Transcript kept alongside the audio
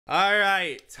All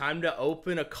right, time to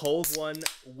open a cold one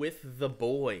with the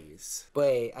boys.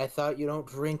 Wait, I thought you don't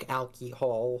drink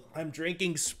alcohol. I'm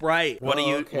drinking Sprite. What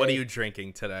are you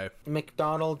drinking today?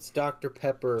 McDonald's Dr.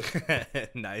 Pepper.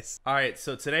 Nice. All right,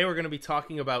 so today we're going to be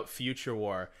talking about Future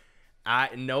War.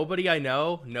 Nobody I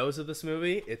know knows of this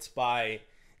movie. It's by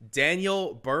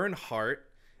Daniel Bernhardt,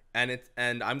 and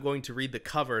I'm going to read the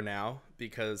cover now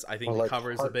because I think the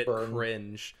cover is a bit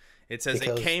cringe. It says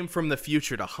it came from the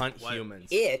future to hunt humans.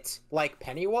 It, like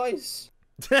Pennywise?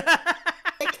 I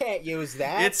can't use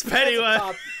that. It's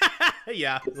Pennywise.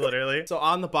 Yeah, literally. So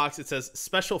on the box it says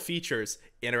special features,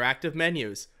 interactive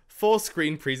menus, full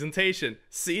screen presentation,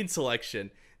 scene selection,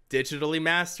 digitally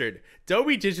mastered,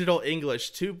 Dolby Digital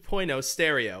English 2.0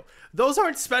 stereo. Those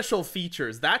aren't special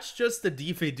features. That's just the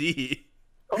DVD.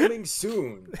 Coming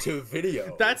soon to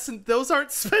video. Those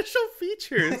aren't special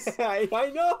features.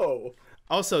 I know.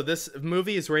 Also, this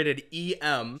movie is rated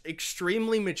EM,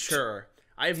 extremely mature.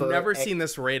 I've never seen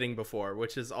this rating before,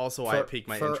 which is also why it piqued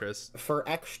my interest. For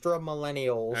extra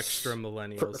millennials. Extra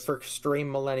millennials. For extreme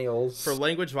millennials. For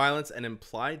language violence and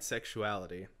implied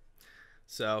sexuality.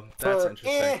 So, that's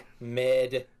interesting.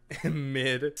 Mid.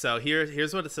 Mid. So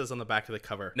here's what it says on the back of the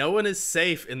cover. No one is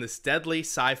safe in this deadly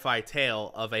sci-fi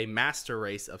tale of a master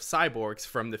race of cyborgs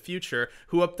from the future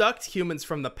who abduct humans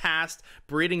from the past,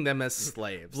 breeding them as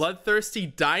slaves. Bloodthirsty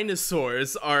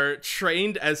dinosaurs are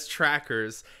trained as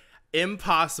trackers,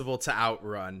 impossible to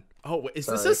outrun. Oh, is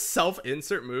this a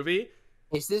self-insert movie?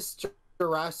 Is this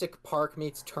Jurassic Park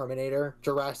meets Terminator?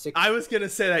 I was gonna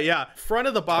say that, yeah. Front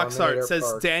of the box art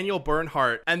says Daniel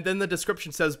Bernhardt, and then the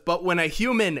description says, but when a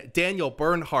human, Daniel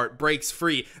Bernhardt, breaks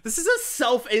free. This is a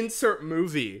self-insert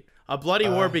movie. A bloody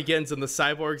war begins and the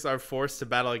cyborgs are forced to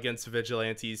battle against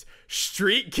vigilantes,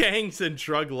 street gangs, and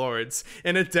drug lords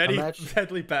in a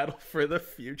deadly battle for the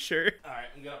future. All right,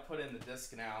 I'm gonna put in the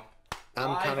disc now.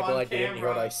 I'm kind of glad you didn't hear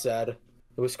what I said. It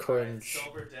was cringe. Right,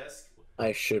 silver disc.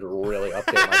 I should really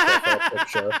update my profile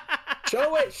picture.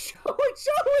 Show it! Show it!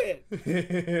 Show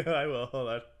it! I will. Hold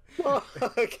on. Oh,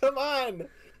 come on!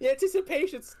 The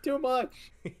anticipation's too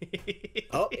much.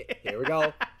 Oh, here we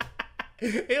go.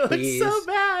 It looks so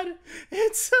bad.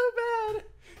 It's so bad.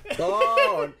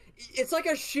 Oh, it's like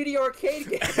a shitty arcade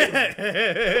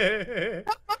game.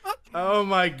 Oh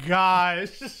my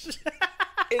gosh.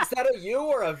 Is that a U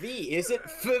or a V? Is it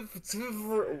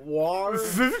war?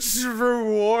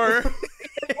 War.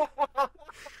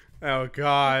 Oh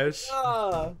gosh.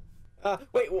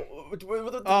 Wait.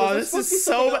 Oh, this is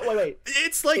so bad. Wait.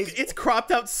 It's like it's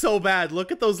cropped out so bad.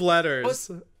 Look at those letters.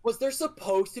 Was there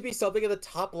supposed to be something in the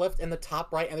top left and the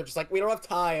top right, and they're just like, we don't have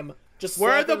time. Just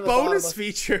where are the bonus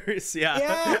features?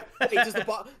 Yeah. Wait, does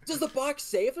the box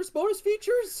say if there's bonus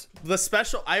features?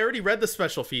 I already read the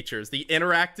special features. The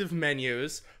interactive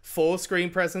menus, full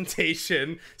screen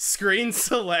presentation, screen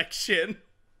selection,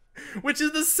 which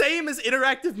is the same as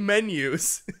interactive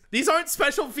menus. These aren't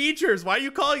special features. Why are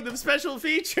you calling them special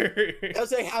features?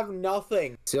 Because they have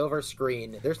nothing. Silver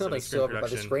screen. There's nothing silver about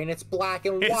the screen. It's black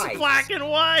and white. It's black and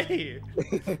white.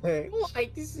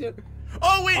 Like this.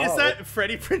 Oh wait, is that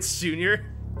Freddie Prinze Jr.?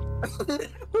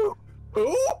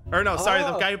 Who? Or no, sorry,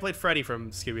 the guy who played Freddy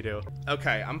from Scooby-Doo.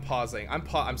 Okay, I'm pausing.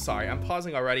 I'm sorry. I'm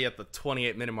pausing already at the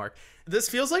 28-minute mark. This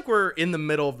feels like we're in the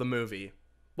middle of the movie.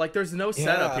 Like there's no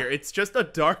setup here. It's just a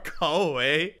dark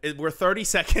hallway. We're 30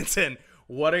 seconds in.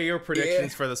 What are your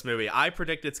predictions for this movie? I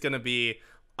predict it's going to be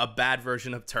a bad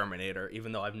version of Terminator,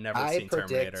 even though I've never seen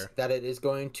Terminator. I predict that it is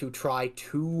going to try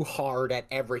too hard at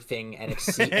everything and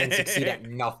succeed at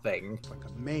nothing. It's like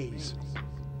a maze.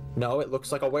 No, it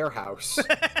looks like a warehouse.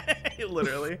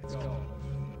 Literally.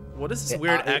 What is this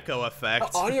weird echo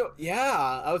effect? Audio,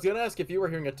 yeah. I was going to ask if you were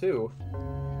hearing it too.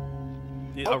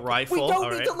 A rifle? We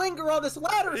don't need to linger on this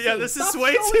ladder. Yeah, this is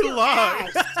way too long.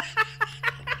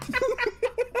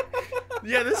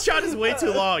 Yeah, this shot is way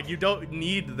too long. You don't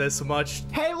need this much.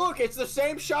 Hey, look, it's the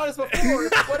same shot as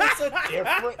before, but it's a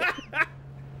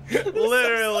different.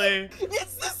 Literally.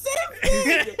 It's the same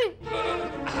thing.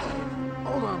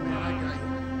 Hold on, man. I got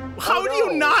you. How do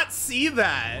you not see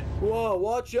that? Whoa,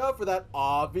 watch out for that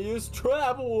obvious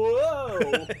trap.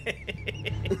 Whoa.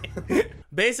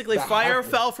 Basically, fire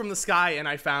fell from the sky and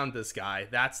I found this guy.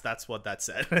 That's what that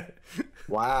said.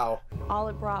 Wow. All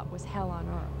it brought was hell on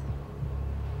earth.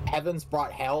 Heavens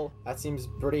brought hell? That seems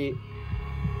pretty...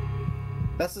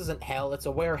 This isn't hell, it's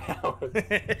a warehouse.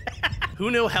 Who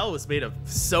knew hell was made of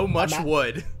so much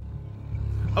wood?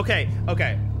 Okay.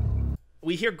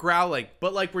 We hear growling,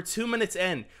 but like we're 2 minutes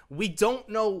in. We don't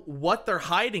know what they're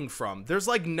hiding from. There's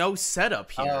like no setup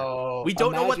here. Oh, we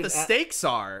don't know what the stakes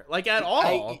are, like at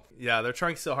all. Yeah, they're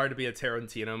trying so hard to be a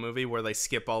Tarantino movie where they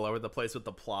skip all over the place with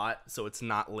the plot, so it's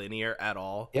not linear at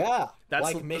all. Yeah,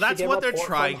 that's what they're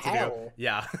trying to do.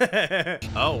 Yeah.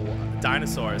 Oh,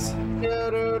 dinosaurs.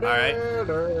 All right.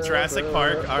 Jurassic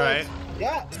Park. All right.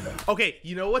 Yeah. Okay,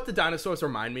 you know what the dinosaurs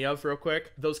remind me of real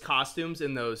quick? Those costumes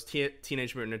in those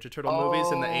Teenage Mutant Ninja Turtle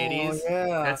movies in the 80s.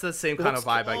 Yeah. That's the same kind of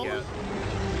vibe I get.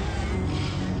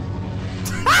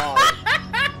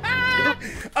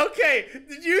 Okay,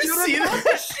 did you see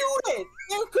that? Shoot it!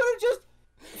 You could have just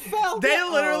fell They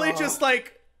down. literally just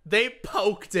like, they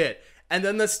poked it, and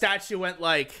then the statue went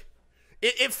like,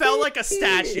 it felt like a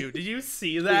statue. Did you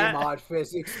see that? Mod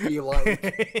physics be like.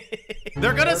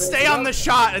 They're gonna stay on the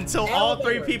shot until all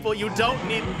three people, you don't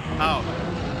need, oh.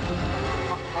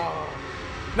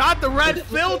 Not the red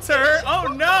filter,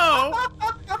 oh no!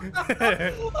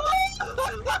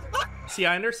 See,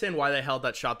 I understand why they held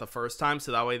that shot the first time,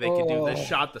 so that way they could do this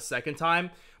shot the second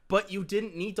time. But you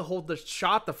didn't need to hold the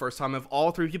shot the first time of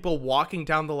all three people walking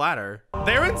down the ladder.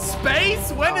 They're in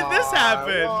space? When did this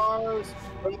happen?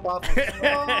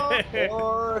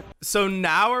 So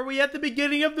now are we at the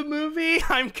beginning of the movie?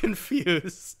 I'm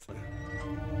confused.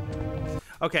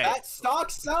 Okay. That stock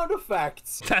sound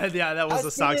effects. Yeah, that was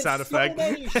a stock sound effect.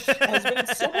 Has been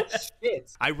so much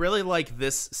shit. I really like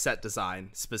this set design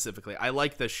specifically. I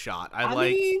like this shot. I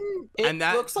mean, it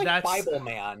looks like Bible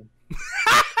Man.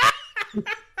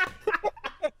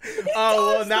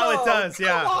 Oh, well, now it does,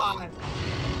 yeah.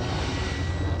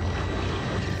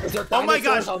 Oh my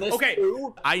gosh, okay.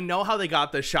 I know how they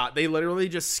got this shot. They literally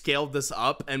just scaled this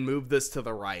up and moved this to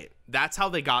the right. That's how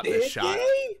they got this shot.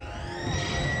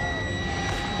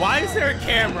 Why is there a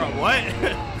camera? What?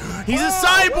 He's a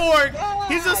cyborg!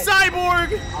 He's a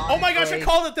cyborg! Oh my gosh, I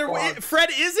called it. Fred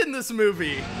is in this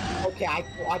movie. Okay, I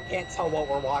can't tell what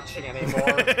we're watching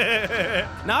anymore.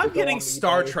 Now I'm getting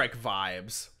Star Trek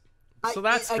vibes. So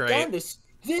that's great. Again,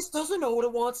 this doesn't know what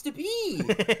it wants to be.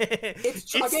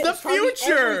 It's the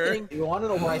future. You want to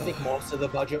know where I think most of the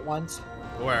budget went?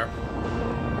 Where?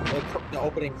 The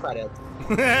opening credits.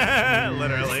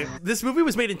 Literally. This movie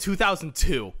was made in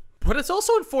 2002. But it's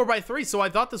also in 4:3, so I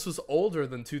thought this was older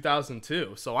than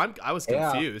 2002. So I was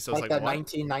confused. I was like the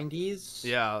 1990s?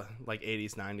 Yeah, like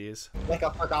 80s, 90s. Like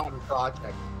a forgotten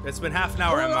project. it's been half an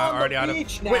hour. I'm already out of.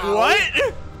 Wait, what?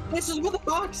 This is what the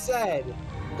box said.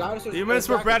 Humans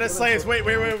were bred as slaves. Wait,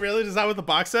 really? Is that what the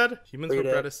box said? Humans were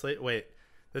bred as slaves. Wait.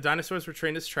 The dinosaurs were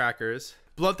trained as trackers.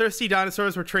 Bloodthirsty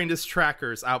dinosaurs were trained as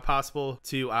trackers, out possible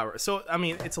to hours. So, I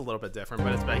mean, it's a little bit different,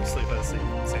 but it's basically the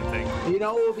same thing. You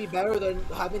know what would be better than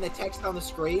having the text on the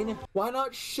screen? Why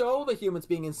not show the humans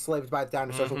being enslaved by the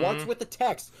dinosaurs? What's with the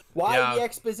text? Why the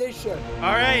exposition?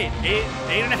 All right,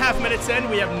 8.5 minutes in,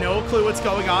 we have no clue what's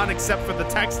going on except for the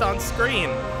text on screen.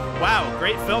 Wow,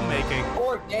 great filmmaking.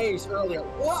 4 days earlier.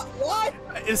 What?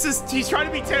 He's trying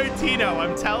to be Tarantino,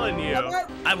 I'm telling you.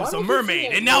 I was a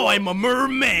mermaid, and now I'm a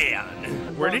merman.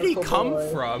 Where did he come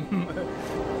from?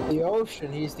 The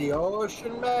ocean. He's the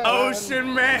ocean man.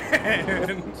 Ocean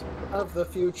man. Of the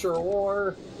future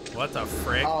war. What the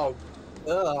frick? Oh,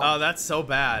 that's so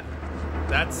bad.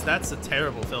 That's a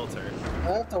terrible filter.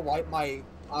 I have to wipe my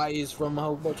eyes from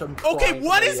how much I'm Okay,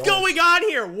 what is going on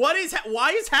here? Why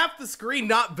is half the screen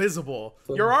not visible?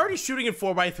 You're already shooting in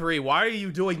 4:3. Why are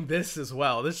you doing this as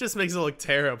well? This just makes it look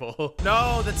terrible.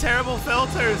 No, the terrible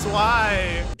filters.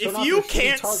 Why? If you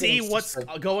can't see what's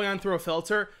going on through a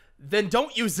filter, then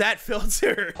don't use that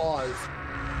filter. Pause.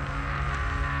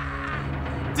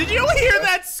 Did you hear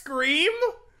that scream?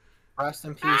 Rest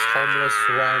in peace, homeless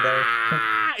Rhino.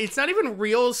 It's not even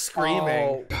real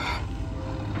screaming.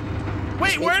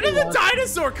 Wait, where did the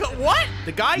dinosaur come? What?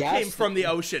 The guy came from the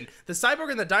ocean. The cyborg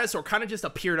and the dinosaur kind of just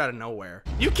appeared out of nowhere.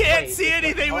 You can't see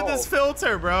anything with this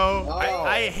filter, bro.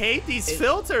 I hate these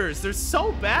filters. They're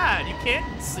so bad. You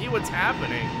can't see what's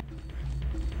happening.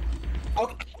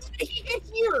 Okay,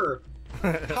 here.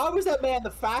 How is that man the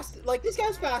fastest? Like, this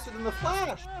guy's faster than the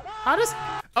Flash. How do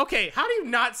you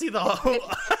not see the whole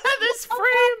this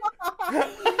frame?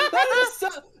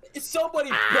 Somebody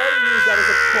better use that as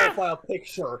a profile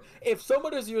picture. If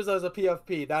someone is used as a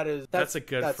PFP, that's a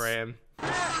good frame.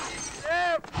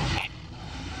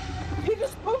 He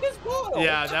just broke his bottle.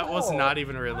 Yeah, that was not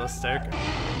even realistic.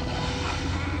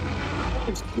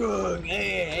 I'm strong.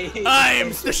 I'm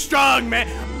the strong man.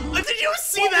 Did you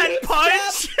see that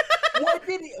punch? What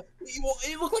did he?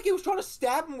 It looked like he was trying to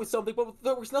stab him with something, but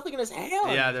there was nothing in his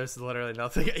hand. Yeah, there's literally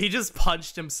nothing. He just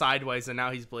punched him sideways, and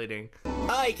now he's bleeding.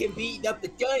 I can beat up the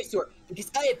dinosaur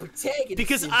because I have protagonist.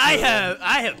 Because I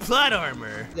have plot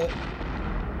armor.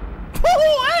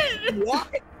 What?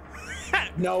 What?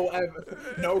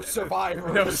 No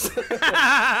survivors.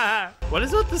 What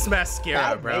is with this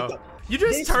mascara, bro? Makeup. You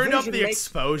just This turned up vision the makes-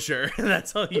 exposure.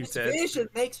 That's all you This did. vision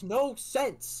makes no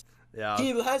sense. Yeah. He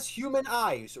has human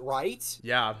eyes, right?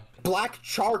 Yeah. Black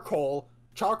charcoal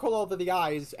over the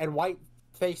eyes, and white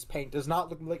face paint does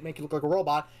not make you look like a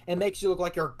robot, and makes you look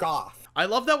like you're goth. I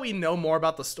love that we know more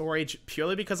about the story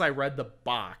purely because I read the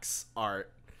box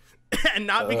art. And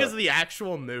not because of the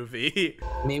actual movie.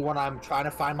 Me when I'm trying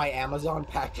to find my Amazon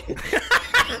package.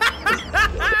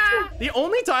 The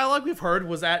only dialogue we've heard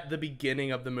was at the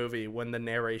beginning of the movie when the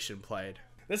narration played.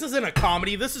 This isn't a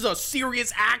comedy. This is a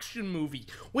serious action movie.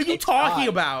 What are you talking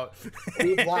about?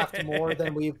 We've laughed more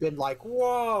than we've been like,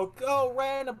 whoa, go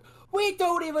random. We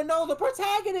don't even know the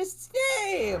protagonist's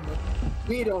name.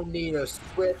 We don't need a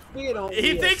script. We don't.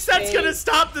 He need thinks a that's gonna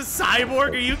stage. stop the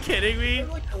cyborg? Are you kidding me?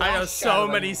 Like I know Flash so Shadow.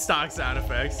 many stock sound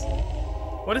effects.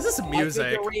 What is this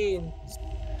music? Figurine.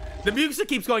 The music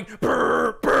keeps going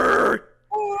brr brr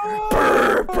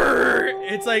brr brr.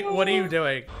 It's like, what are you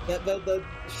doing? My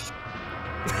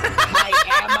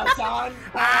Amazon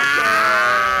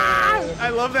package. I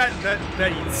love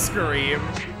that you scream.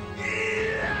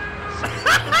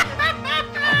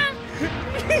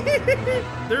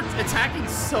 They're attacking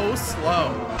so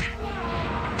slow.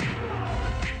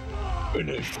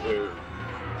 Finish her.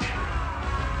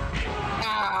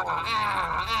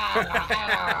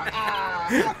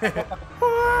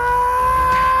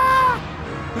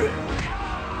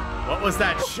 What was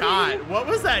that shot? What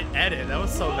was that edit? That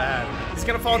was so bad. He's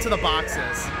gonna fall into the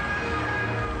boxes.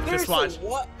 Just watch.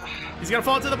 What? He's gonna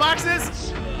fall into the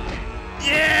boxes.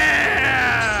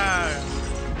 Yeah!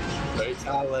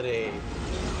 Fatality.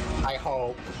 I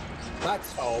hope.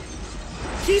 Let's hope.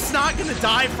 He's not gonna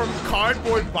die from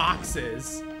cardboard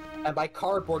boxes. And by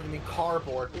cardboard, you mean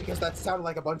cardboard, because that sounded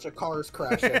like a bunch of cars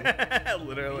crashing.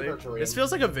 Literally. Fever This dream.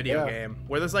 feels like a video Yeah. game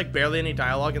where there's like barely any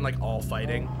dialogue and like all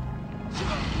fighting.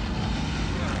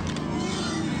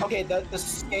 Okay, the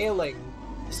scaling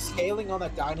on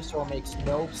that dinosaur makes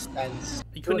no sense.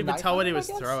 You couldn't Threw a even knife tell at what he him, I was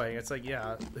guess? throwing. It's like,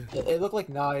 yeah. It looked like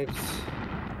knives.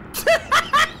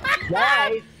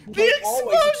 Why? The They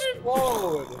always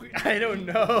explosion! explode. I don't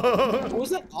know. Who's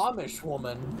that Amish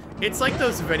woman? It's like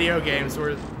those video games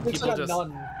where Looks people like a just.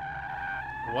 nun.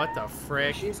 What the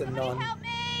frick? She's a nun. Help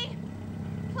me!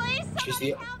 Please, She's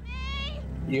somebody the- help me!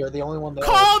 You're the only one there.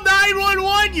 Call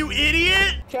 911, you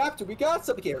idiot! Captain, we got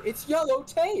something here. It's yellow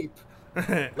tape.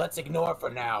 Let's ignore it for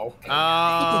now.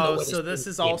 Oh, where so this this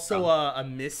is came also from. a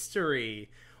mystery,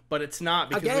 but it's not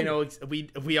because we Again. know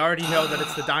we already know that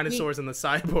it's the dinosaurs and the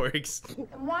cyborgs.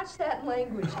 And watch that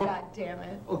language,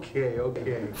 goddammit. Okay.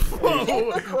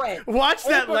 Hypocrite. Watch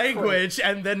that Hypocrite. language,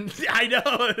 and then I know.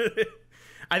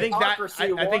 I think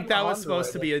Hypocrisy I think that was 100.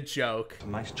 supposed to be a joke.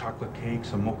 Some nice chocolate cake,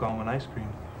 some mocha almond ice cream.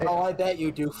 Oh, I bet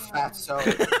you do, fatso.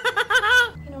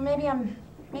 You know, maybe I'm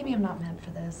not meant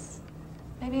for this.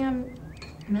 Maybe I'm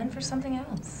meant for something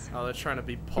else. Oh, they're trying to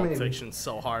be Pulp Fiction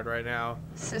so hard right now.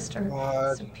 Sister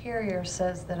God. Superior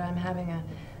says that I'm having a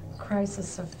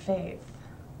crisis of faith.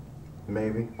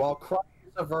 Maybe. Well, crime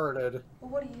is averted.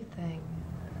 Well, what do you think?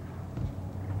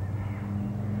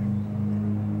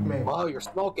 Maybe. Well, you're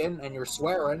smoking and you're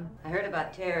swearing. I heard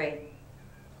about Terry.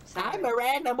 I'm a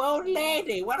random old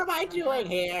lady. What am I doing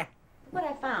here? What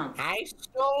I found. I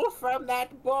stole from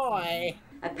that boy.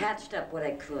 I patched up what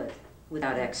I could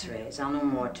without x-rays. I'll know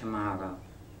more tomorrow.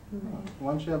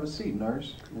 Why don't you have a seat,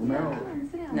 nurse? Romero.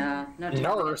 No, no time.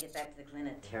 Nurse. Get back to the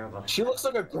clinic. Terrible. She looks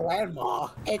like a grandma.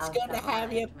 It's I'll good to stop have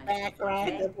by you my back, sister,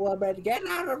 random woman. Get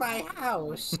out of my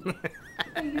house.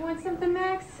 Hey, you want something,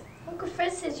 Max? Uncle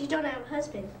Fred says you don't have a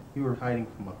husband. You were hiding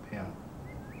from a pimp.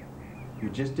 You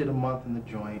just did a month in the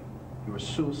joint. You were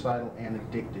suicidal and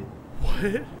addicted.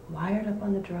 What? Wired up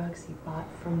on the drugs he bought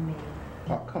from me.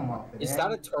 Oh, come on. Is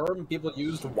that a term people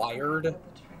used, wired?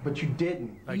 But you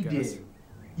didn't. I He guess. did.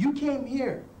 You came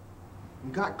here.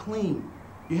 You got clean.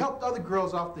 You helped other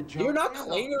girls off the joint. You're not and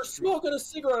clean. off You're the street. smoking a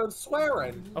cigarette and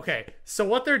swearing. Okay, so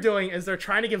what they're doing is they're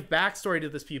trying to give backstory to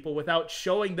these people without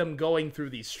showing them going through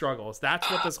these struggles. That's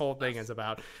what this whole thing is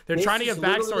about. They're This trying to is give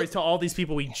literally- backstories to all these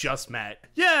people we just met.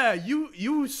 Yeah,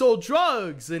 you sold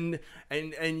drugs and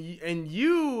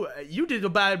you did a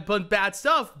bad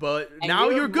stuff, but And now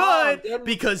your you're mom good didn't-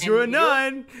 because you're a and you're-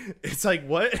 nun. It's like,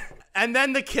 what? And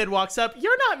then the kid walks up.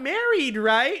 You're not married,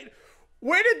 right?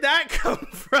 Where did that come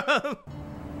from?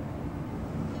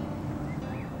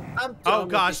 Oh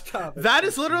gosh, that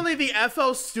is literally the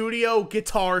FL Studio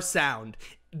guitar sound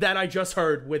that I just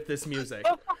heard with this music.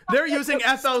 They're using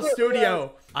FL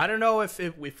Studio. I don't know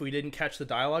if we didn't catch the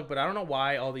dialogue, but I don't know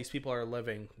why all these people are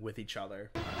living with each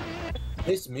other.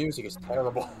 This music is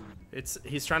terrible.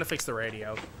 He's trying to fix the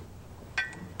radio.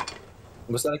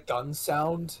 Was that a gun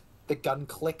sound? The gun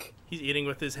click? He's eating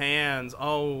with his hands.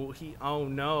 Oh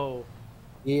no.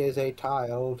 He is a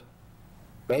child.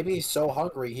 Maybe he's so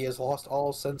hungry he has lost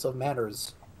all sense of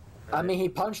manners. I mean, he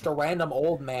punched a random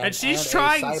old man. And she's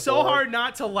trying so hard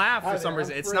not to laugh for some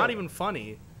reason. It's not even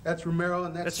funny. That's Romero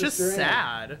and that's just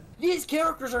sad. These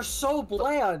characters are so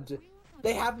bland.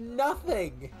 They have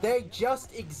nothing. They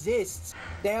just exist.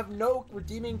 They have no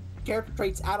redeeming character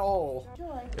traits at all.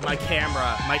 My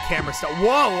camera stuff.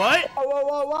 Whoa, what?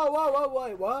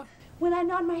 Whoa, what? When I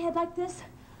nod my head like this,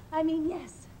 I mean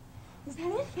yes. Is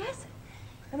that it? Yes?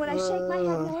 And when I shake my head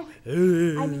no,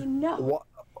 I mean no.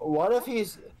 What if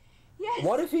he's... Yes.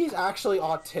 What if he's actually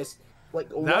autistic? Like,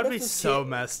 that would be so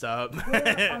messed up.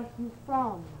 Where are you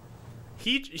from?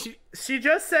 She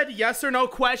just said yes or no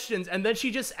questions, and then she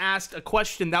just asked a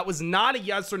question that was not a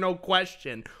yes or no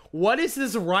question. What is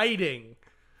this writing?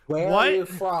 Where are you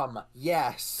from?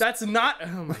 Yes. That's not...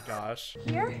 Oh my gosh.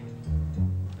 Here?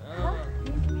 Huh?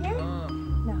 You from here?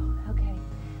 No. Okay.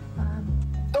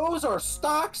 Those are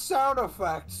stock sound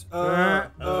effects.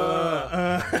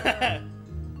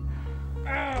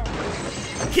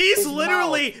 He's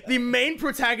literally the main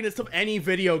protagonist of any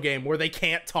video game where they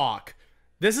can't talk.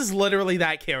 This is literally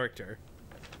that character.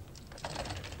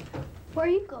 Where are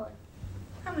you going?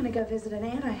 I'm gonna go visit an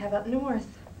aunt I have up north.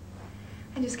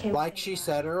 I just can't. Like she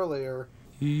said earlier.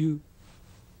 Yeah.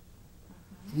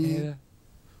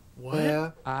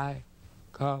 What? I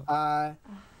come.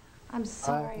 I'm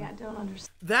sorry, I don't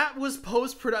understand. That was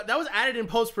post-production. That was added in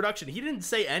post-production. He didn't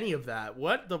say any of that.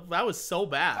 That was so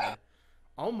bad.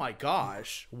 Oh my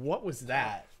gosh. What was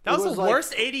that? That was the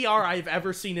worst ADR I've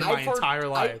ever seen in my entire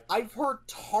life. I've heard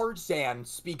Tarzan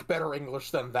speak better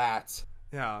English than that.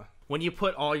 Yeah. When you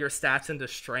put all your stats into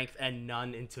strength and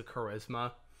none into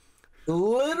charisma.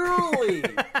 Literally.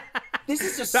 This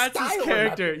is just That's his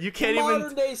character. You can't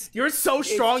even... You're so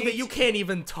strong that you can't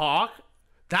even talk.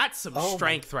 That's some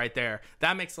strength right there.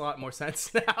 That makes a lot more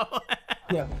sense now.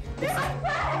 Yeah.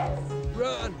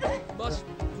 Run! Must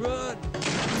run!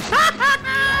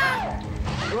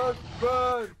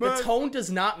 Run! The tone does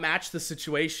not match the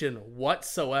situation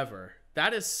whatsoever.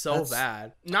 That is so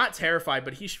bad. Not terrified,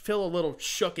 but he should feel a little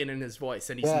shooken in his voice,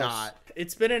 and he's not.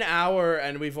 It's been an hour,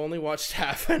 and we've only watched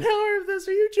half an hour of this.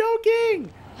 Are you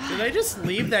joking? Did they just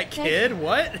leave that kid?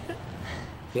 What?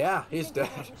 Yeah, he's dead.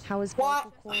 How his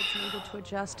vocal cords needed to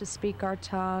adjust to speak our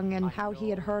tongue, and how he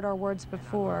had heard our words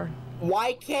before.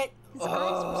 Why can't...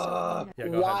 why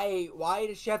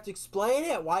does she have to explain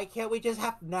it? Why can't we just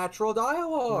have natural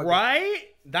dialogue? Right?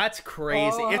 That's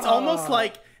crazy. It's almost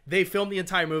like they filmed the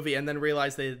entire movie and then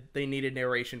realized they needed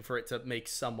narration for it to make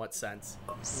somewhat sense.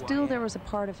 Still, there was a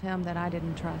part of him that I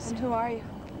didn't trust. And who are you?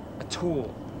 A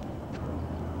tool.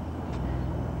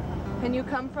 And you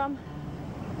come from?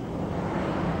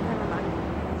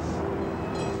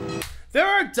 There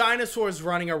are dinosaurs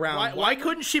running around. Why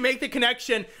couldn't she make the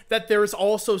connection that there's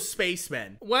also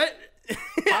spacemen? What?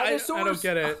 I don't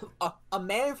get it. A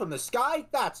man from the sky?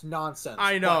 That's nonsense.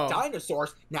 I know. But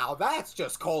dinosaurs? Now that's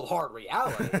just cold hard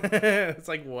reality. It's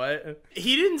like, what?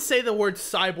 He didn't say the word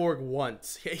cyborg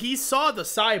once. He saw the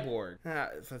cyborg.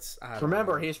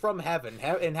 Remember, he's from heaven.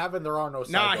 In heaven, there are no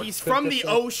cyborgs. Nah, he's from the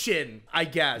ocean, I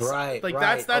guess. Right, like,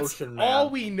 right. That's all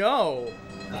we know.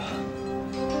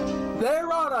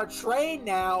 They're on a train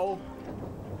now.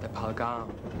 The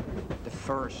Palgam, the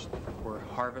first, were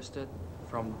harvested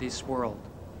from this world,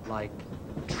 like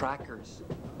trackers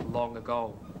long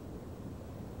ago.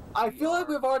 I feel like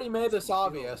we've already made this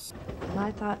obvious.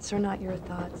 My thoughts are not your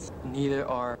thoughts. Neither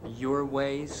are your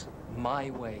ways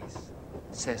my ways,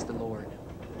 says the Lord.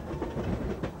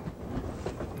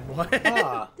 What?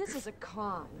 This is a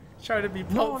con. Trying to be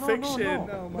Pulp Fiction.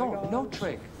 Oh my gosh. No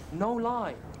trick, no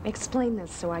lie. Explain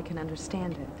this so I can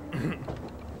understand it.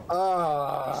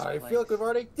 I feel like we've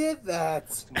already did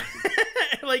that.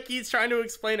 Like he's trying to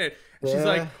explain it. Yeah. She's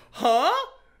like, huh?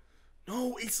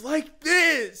 No, it's like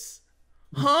this.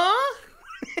 Huh?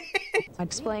 I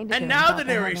explained. And now the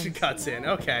narration cuts in.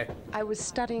 Okay. I was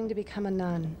studying to become a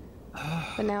nun,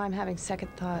 but now I'm having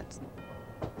second thoughts.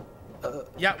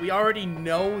 Yeah, we already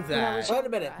know that. Wait a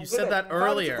minute. You said that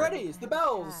earlier. Freddy's, the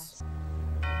bells.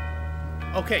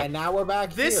 Okay. And now we're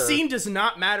back here. This scene does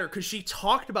not matter because she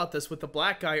talked about this with the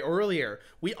black guy earlier.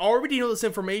 We already know this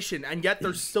information, and yet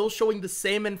they're still showing the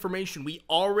same information we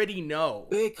already know.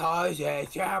 Because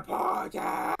it's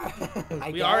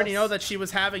important. We already know that she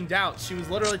was having doubts. She was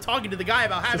literally talking to the guy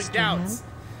about having doubts.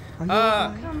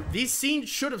 These scenes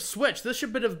should have switched. This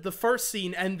should have been the first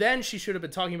scene, and then she should have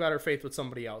been talking about her faith with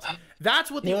somebody else.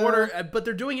 That's what the order, but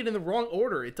they're doing it in the wrong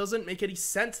order. It doesn't make any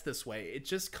sense this way. It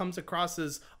just comes across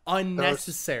as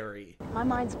unnecessary. My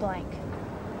mind's blank.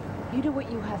 You do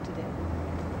what you have to do.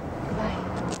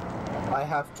 Goodbye. I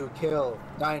have to kill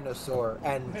Dinosaur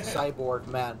and Cyborg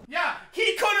Man. Yeah,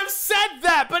 he could have said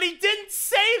that, but he didn't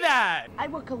say that. I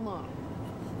work alone.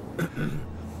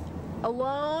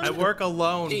 Alone? I work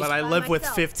alone, but I live with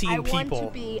 15 people. I want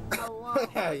to be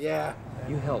alone. Yeah.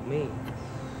 You help me.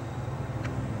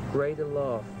 Greater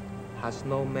love has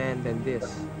no man than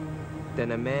this,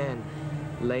 than a man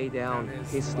lay down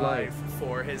his life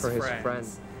for his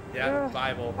friends. Yeah,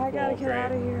 Bible. I gotta get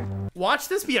out of here. Watch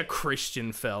this be a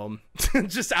Christian film,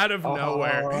 just out of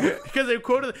nowhere, because they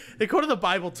quoted the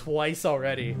Bible twice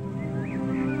already.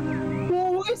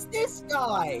 Who is this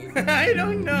guy? I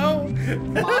don't know.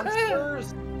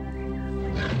 Monsters?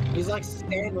 He's like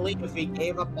Stan Lee if he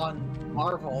gave up on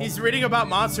Marvel. He's reading about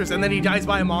monsters and then he dies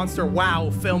by a monster. Wow,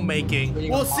 filmmaking.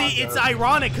 Well, see, it's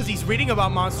ironic because he's reading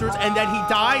about monsters and then he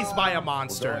dies by a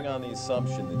monster. We're going on the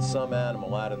assumption that some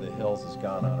animal out of the hills has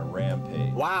gone on a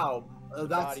rampage. Wow,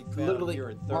 that's literally here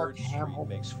at Mark 3rd Hamill.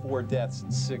 Street makes 4 deaths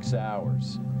in 6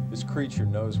 hours. This creature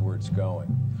knows where it's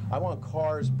going. I want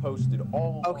cars posted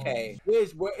all Okay,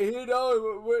 this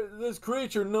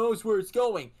creature knows where it's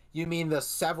going. You mean the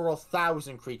several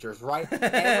thousand creatures, right?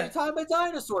 Every time a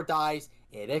dinosaur dies,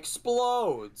 it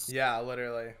explodes. Yeah,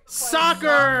 literally.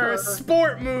 Soccer!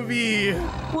 Sport movie!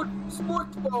 Sport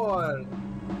ball!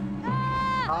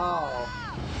 Oh.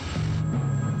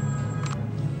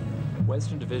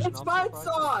 Western Division. It's Fight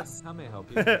Sauce! How may I help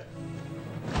you?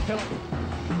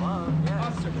 Hello? Yeah.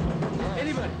 Officer.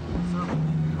 Anybody?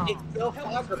 It's Bill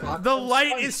Foggerbox. The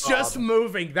light is just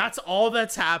moving. That's all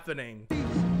that's happening.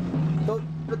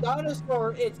 The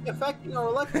dinosaur, it's affecting our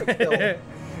electric bill.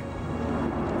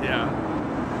 Yeah.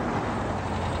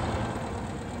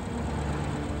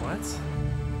 What?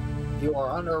 You are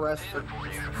under arrest for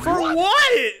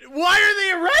what? Why are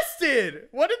they arrested?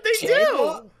 What did they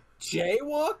do?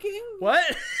 Jaywalking?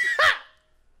 What?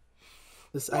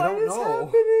 I don't know.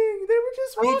 Happening? They were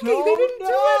just walking. They didn't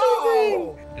do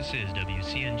anything. This is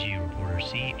WCNG reporter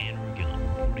C. Andrew Gillum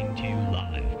reporting to you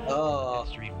live at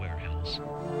Street Warehouse,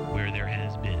 where there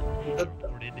has been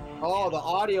reported. The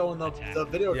audio and the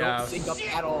video don't sync up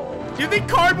at all. Do you think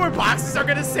cardboard boxes are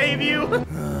gonna save you?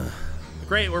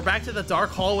 Great, we're back to the dark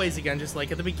hallways again, just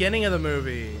like at the beginning of the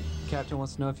movie. Captain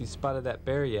wants to know if you spotted that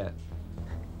bear yet.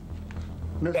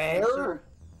 Bear?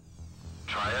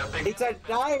 It's a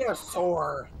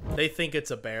dinosaur. They think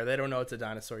it's a bear. They don't know it's a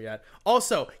dinosaur yet.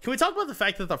 Also, can we talk about the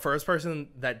fact that the first person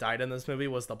that died in this movie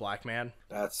was the black man?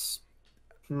 That's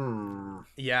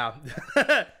Yeah.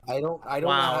 I don't know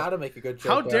how to make a good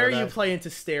joke. How dare you play into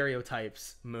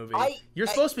stereotypes, movie? You're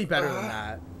supposed to be better than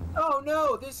that. Oh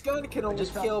no, this gun can only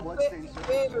kill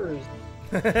bears.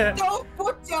 Don't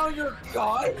put down your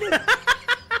gun.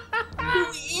 You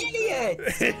idiot!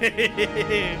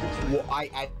 Well,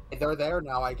 they're there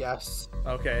now, I guess.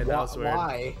 Okay, that was weird.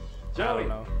 Why? I don't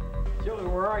know. Joey,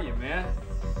 where are you, man?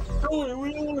 Joey,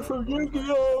 we only from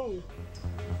Yu-Gi-Oh!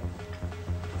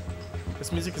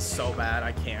 This music is so bad,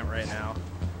 I can't right now.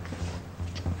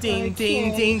 Ding,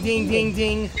 ding, ding, ding, ding,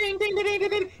 ding. Ding, ding, ding, ding,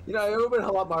 ding. You know, it would have been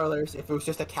a lot more hilarious if it was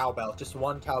just a cowbell, just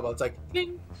one cowbell. It's like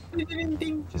ding, ding, ding,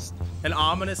 ding. Just an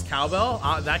ominous cowbell?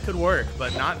 That could work,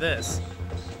 but not this.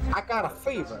 I got a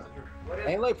fever.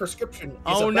 Anyway, prescription is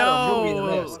oh a better movie than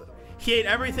no! this. He ate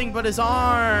everything but his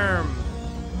arm.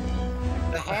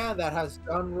 The hand that has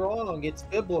done wrong. It's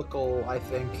biblical, I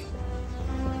think.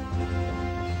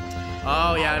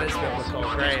 Oh yeah, it is biblical.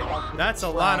 Great. That's a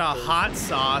lot of hot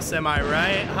sauce. Am I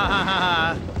right? Ha ha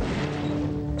ha.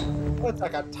 That's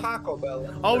like a Taco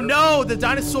Bell. Oh no! The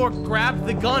dinosaur grabbed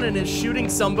the gun and is shooting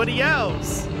somebody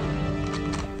else.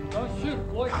 Don't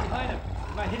shoot, boys behind him.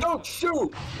 Don't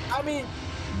shoot! I mean...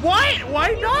 What?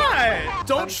 Why not?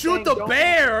 Don't shoot the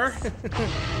bear!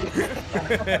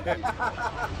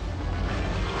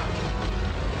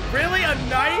 Really? A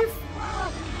knife?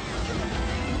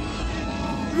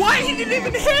 What? He didn't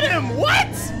even hit him!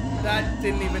 What? That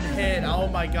didn't even hit. Oh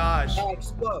my gosh.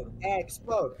 Explode,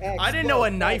 explode, explode. I didn't know a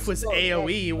knife was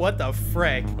AoE. What the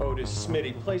frick? Otis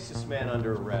Smitty, place this man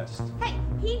under arrest. Hey,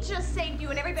 He just saved you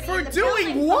and everybody For in the doing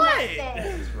building what? from that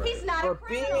day. He's not a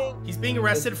criminal. He's being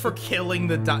arrested for killing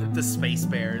the space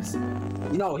bears.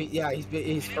 No,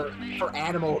 he's for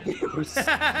animal abuse.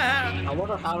 I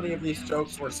wonder how many of these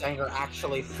jokes we're saying are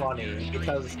actually funny,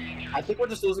 because I think we're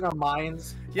just losing our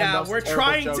minds. Yeah, we're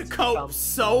trying to cope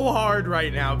so hard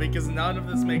right now because none of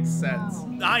this makes sense.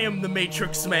 I am the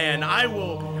Matrix Man. I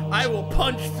will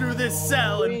punch through this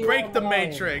cell and break the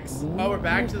Matrix. Oh, we're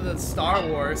back to the Star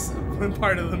Wars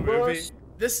part of the movie.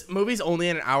 This movie's only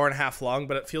an hour and a half long,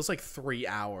 but it feels like 3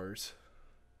 hours.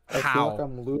 How?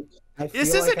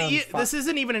 This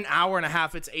isn't even an hour and a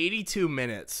half. It's 82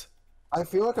 minutes. I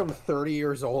feel like I'm 30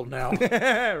 years old now.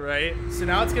 Right? So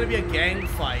now it's gonna be a gang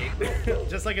fight,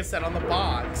 just like it said on the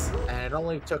box. And it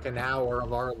only took an hour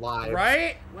of our lives.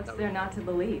 Right? What's there not to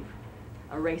believe?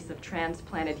 A race of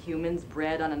transplanted humans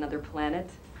bred on another planet.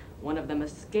 One of them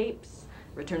escapes,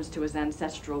 returns to his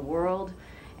ancestral world,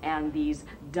 and these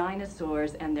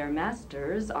dinosaurs and their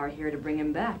masters are here to bring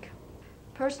him back.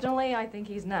 Personally, I think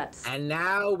he's nuts. And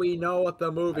now we know what the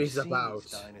movie's about.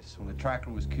 When the tracker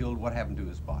was killed, what happened to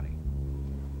his body?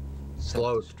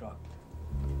 Self-destruct.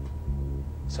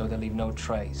 So they leave no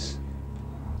trace.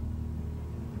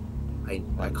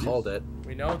 I called it.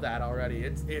 We know that already.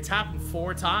 It's happened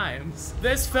 4 times.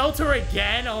 This filter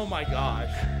again? Oh my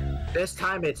gosh. This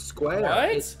time it's square.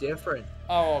 What? It's different.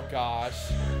 Oh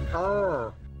gosh.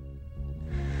 Oh.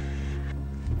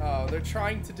 Oh, they're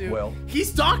trying to do. Well,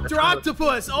 he's Dr.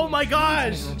 Octopus. Oh my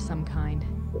gosh. Of some kind.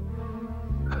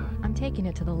 I'm taking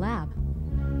it to the lab.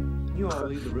 You want to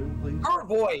leave the room, please? Her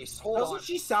voice. Doesn't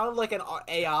she sound like an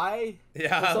AI?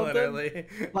 Yeah, literally.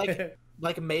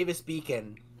 like Mavis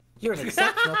Beacon. You're an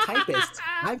exceptional typist.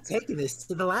 I'm taking this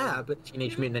to the lab.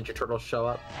 Teenage Mutant Ninja Turtles show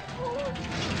up.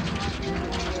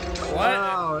 What?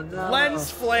 Oh, no.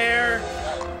 Lens flare.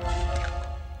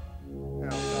 Oh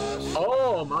gosh.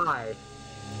 Oh my.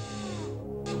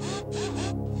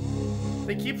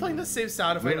 They keep playing the same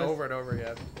sound effect over and over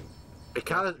again.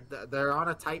 Because they're on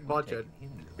a tight budget.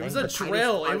 It was a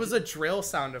drill. It was a drill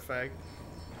sound effect.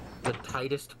 The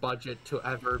tightest budget to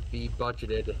ever be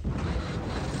budgeted.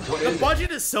 The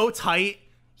budget is so tight,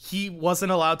 he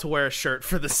wasn't allowed to wear a shirt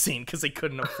for the scene because they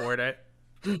couldn't afford it.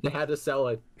 They had to sell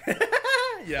it.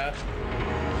 Yeah.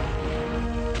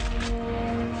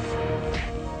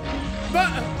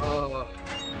 But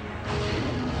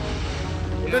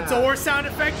the door sound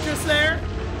effect just there.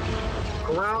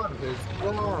 Ground is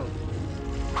wrong.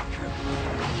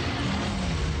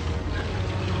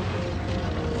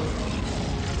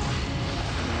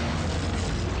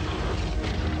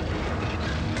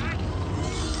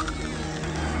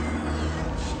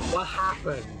 What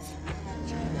happened?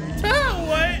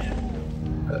 What?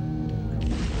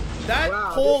 That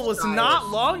pole was not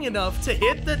long enough to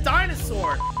hit the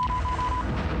dinosaur.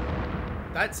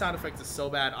 That sound effect is so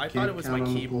bad. I thought it was my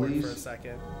keyboard for a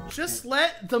second. Just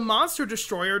let the monster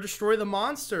destroyer destroy the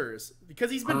monsters.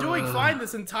 Because he's been doing fine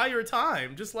this entire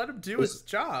time. Just let him do his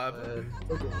job.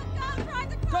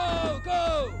 Go,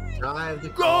 go! Drive the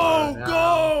car now.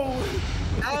 Go!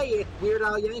 Hey, it's Weird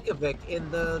Al Yankovic in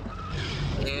the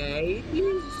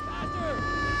 80s.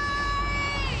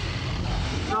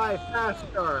 Drive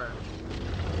faster.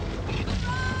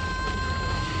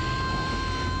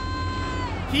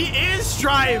 He is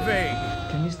driving!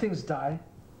 Can these things die?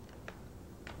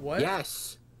 What?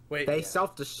 Yes. Wait. They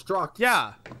self-destruct.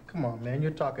 Yeah. Come on, man.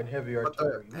 You're talking heavy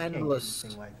artillery. You can't do endless.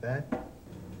 anything like that.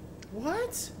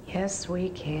 What? Yes, we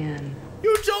can.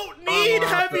 You don't need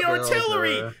heavy the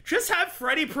artillery! builder. Just have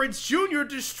Freddie Prinze Jr.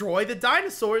 destroy the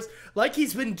dinosaurs like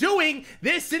he's been doing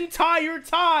this entire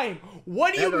time!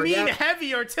 What do you Better mean yet.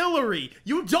 heavy artillery?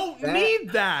 You don't need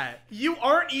that! You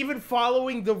aren't even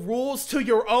following the rules to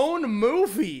your own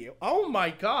movie! Oh my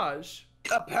gosh.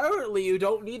 Apparently you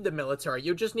don't need the military,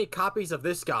 you just need copies of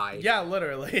this guy. Yeah,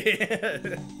 literally.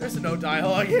 There's no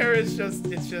dialogue here, it's just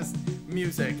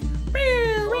music.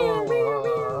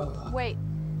 Wait,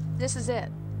 this is it.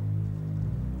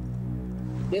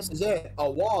 This is it, a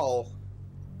wall.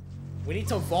 We need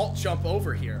to vault jump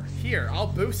over here. Here, I'll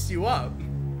boost you up.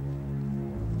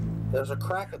 There's a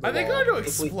crack in the Are they wall. going to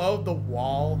explode the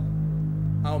wall?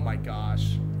 Oh my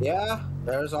gosh. Yeah,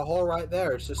 there's a hole right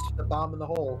there. It's just a bomb in the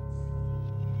hole.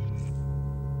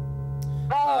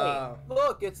 Hey,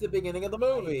 look, it's the beginning of the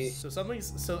movie. So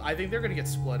I think they're gonna get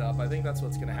split up. I think that's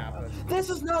what's gonna happen. This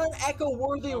is not an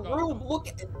echo-worthy room. Look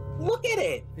at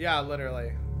it. Yeah,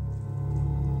 literally.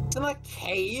 It's in a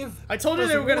cave. I told you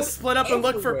they were gonna split up and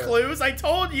look for clues. I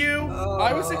told you.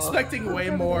 I was expecting way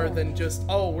more than just,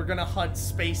 oh, we're gonna hunt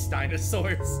space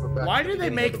dinosaurs. Why did they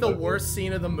make the worst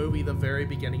scene of the movie the very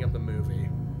beginning of the movie?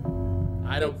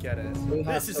 I don't get it.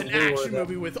 This is an action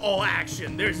movie with all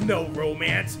action. There's no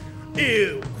romance.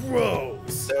 Ew,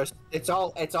 gross. It's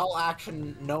all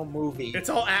action, no movie. It's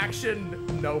all action,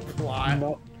 no plot.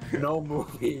 No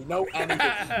movie, no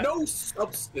anything, no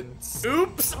substance.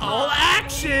 Oops, all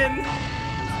action.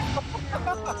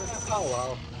 Oh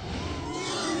well.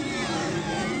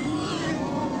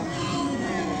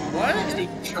 What? Is he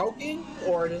choking,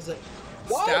 or is it?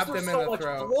 Stabbed him in the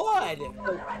throat. Blood? Hey,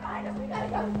 people, I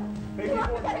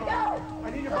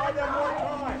need to buy them more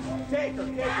time. Take her,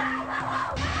 take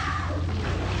her.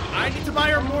 I need to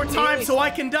buy her more time so I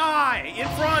can die in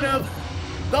front of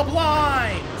the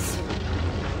blinds.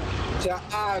 To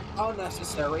add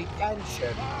unnecessary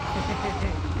tension.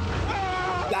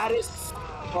 That is...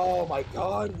 Oh my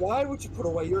god, why would you put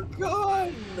away your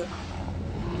gun?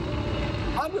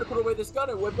 I'm gonna put away this gun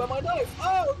and whip out my knife.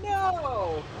 Oh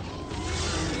no!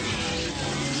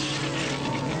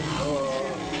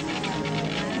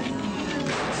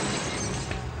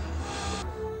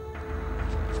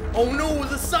 Oh no,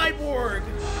 the cyborg!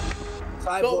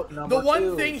 The one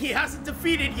 2. thing he hasn't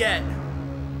defeated yet.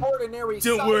 Ordinary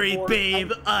Don't worry, cyborg.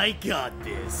 babe. I got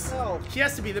this. No. She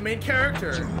has to be the main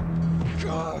character.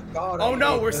 Oh, God, oh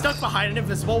no, we're stuck behind an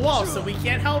invisible wall, so we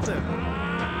can't help him.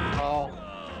 Oh.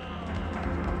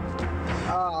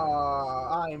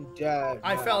 I'm dead.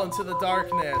 I fell into the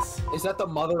darkness. Is that the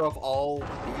mother of all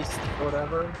beasts, or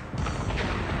whatever?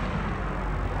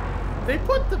 They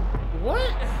put the...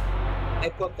 what? They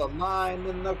put the lime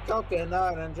in the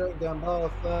coconut and drink them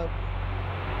both up.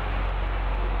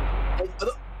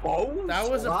 Bones?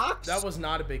 That was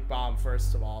not a big bomb,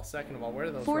 first of all. Second of all, where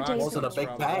did those 4 rocks days come wasn't a big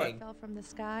from? bang. fell from the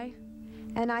sky,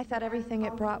 and I thought everything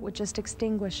it brought would just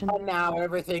extinguish. And now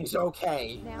everything's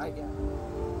okay.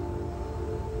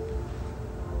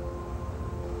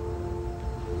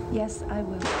 Yes, I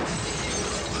will.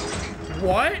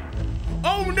 What?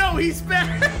 Oh no, he's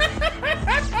back!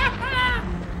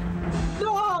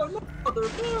 No, they're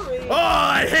very... Oh,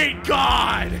 I hate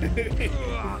God!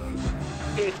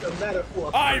 It's a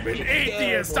metaphor. I'm an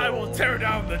atheist. I will tear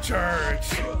down the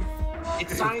church.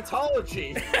 It's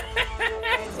Scientology.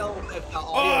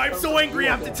 Oh, I'm so angry.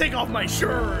 I have to take off my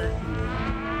shirt.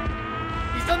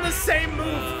 He's done the same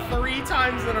move 3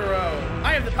 times in a row.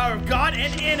 I have the power of God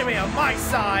and anime on my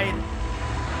side.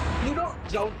 You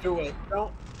don't do it.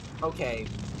 Don't. Okay.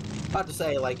 About to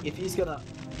say, like, if he's gonna.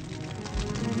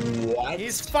 What?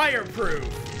 He's fireproof.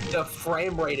 The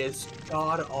frame rate is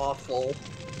god awful.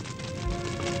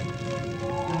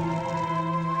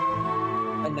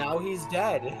 And now he's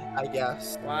dead, I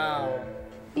guess. Wow.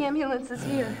 The ambulance is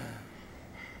here.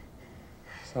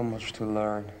 So much to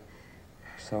learn.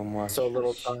 So much. So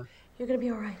little time. You're gonna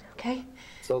be all right, okay?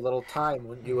 So little time,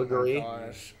 wouldn't you agree? Oh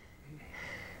gosh.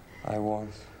 I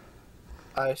won't.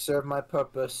 I serve my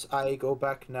purpose. I go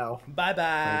back now.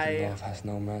 Bye-bye. Love has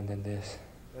no man than this.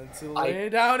 And to lay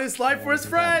down his life for his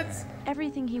friends.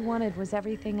 Everything he wanted was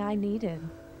everything I needed.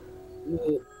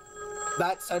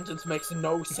 That sentence makes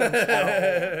no sense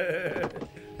at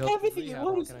all. Everything you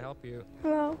want is... Can I help you?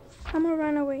 Hello, I'm a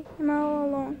runaway. I'm all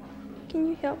alone. Can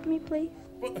you help me, please?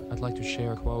 I'd like to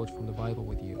share a quote from the Bible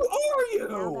with you. Who are you?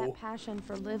 Now that passion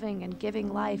for living and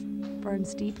giving life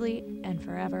burns deeply and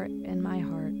forever in my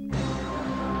heart.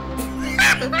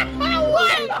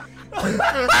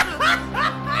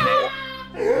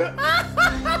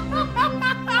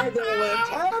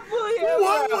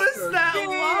 What was that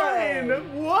line?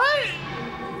 What?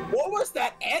 What was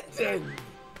that ending?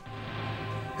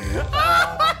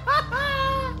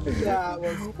 That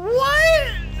was...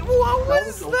 What? What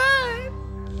was that?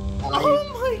 Oh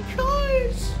my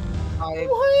gosh!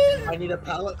 What? I need a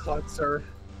palate cleanser.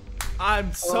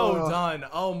 I'm so done.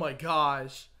 Oh my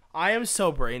gosh. I am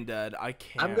so brain dead. I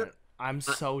can't. I'm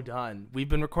so done. We've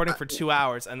been recording for 2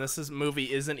 hours, and this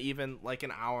movie isn't even like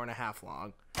an hour and a half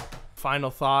long.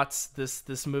 Final thoughts.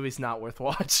 This movie's not worth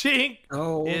watching.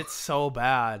 Oh, it's so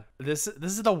bad. This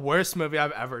is the worst movie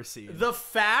I've ever seen. The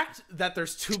fact that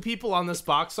there's 2 people on this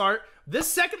box art, this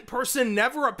second person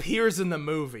never appears in the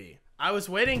movie. I was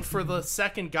waiting for the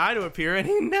second guy to appear, and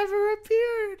he never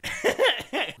appeared.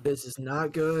 This is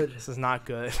not good. This is not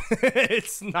good.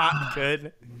 It's not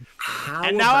good. How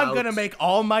and now I'm gonna make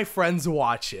all my friends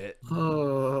watch it.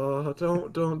 Oh,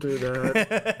 don't do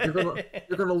that.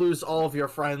 You're gonna lose all of your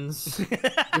friends.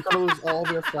 You're gonna lose all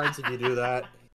of your friends if you do that.